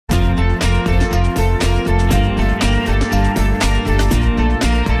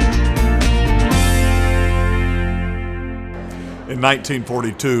In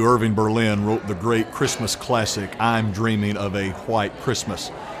 1942, Irving Berlin wrote the great Christmas classic, I'm Dreaming of a White Christmas.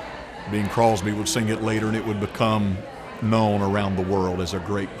 Bing Crosby would sing it later, and it would become known around the world as a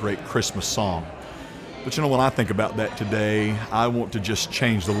great, great Christmas song. But you know, when I think about that today, I want to just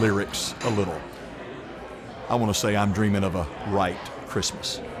change the lyrics a little. I want to say I'm dreaming of a right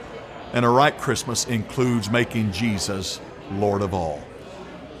Christmas. And a right Christmas includes making Jesus Lord of all.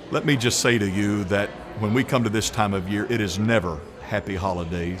 Let me just say to you that when we come to this time of year, it is never Happy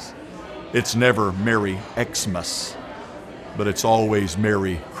Holidays. It's never Merry Xmas, but it's always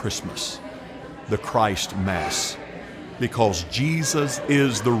Merry Christmas, the Christ Mass, because Jesus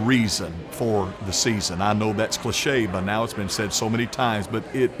is the reason for the season. I know that's cliche by now. It's been said so many times, but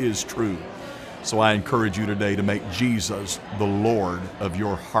it is true. So I encourage you today to make Jesus the Lord of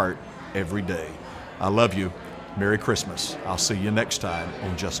your heart every day. I love you. Merry Christmas. I'll see you next time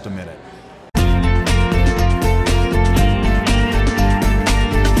on Just a Minute.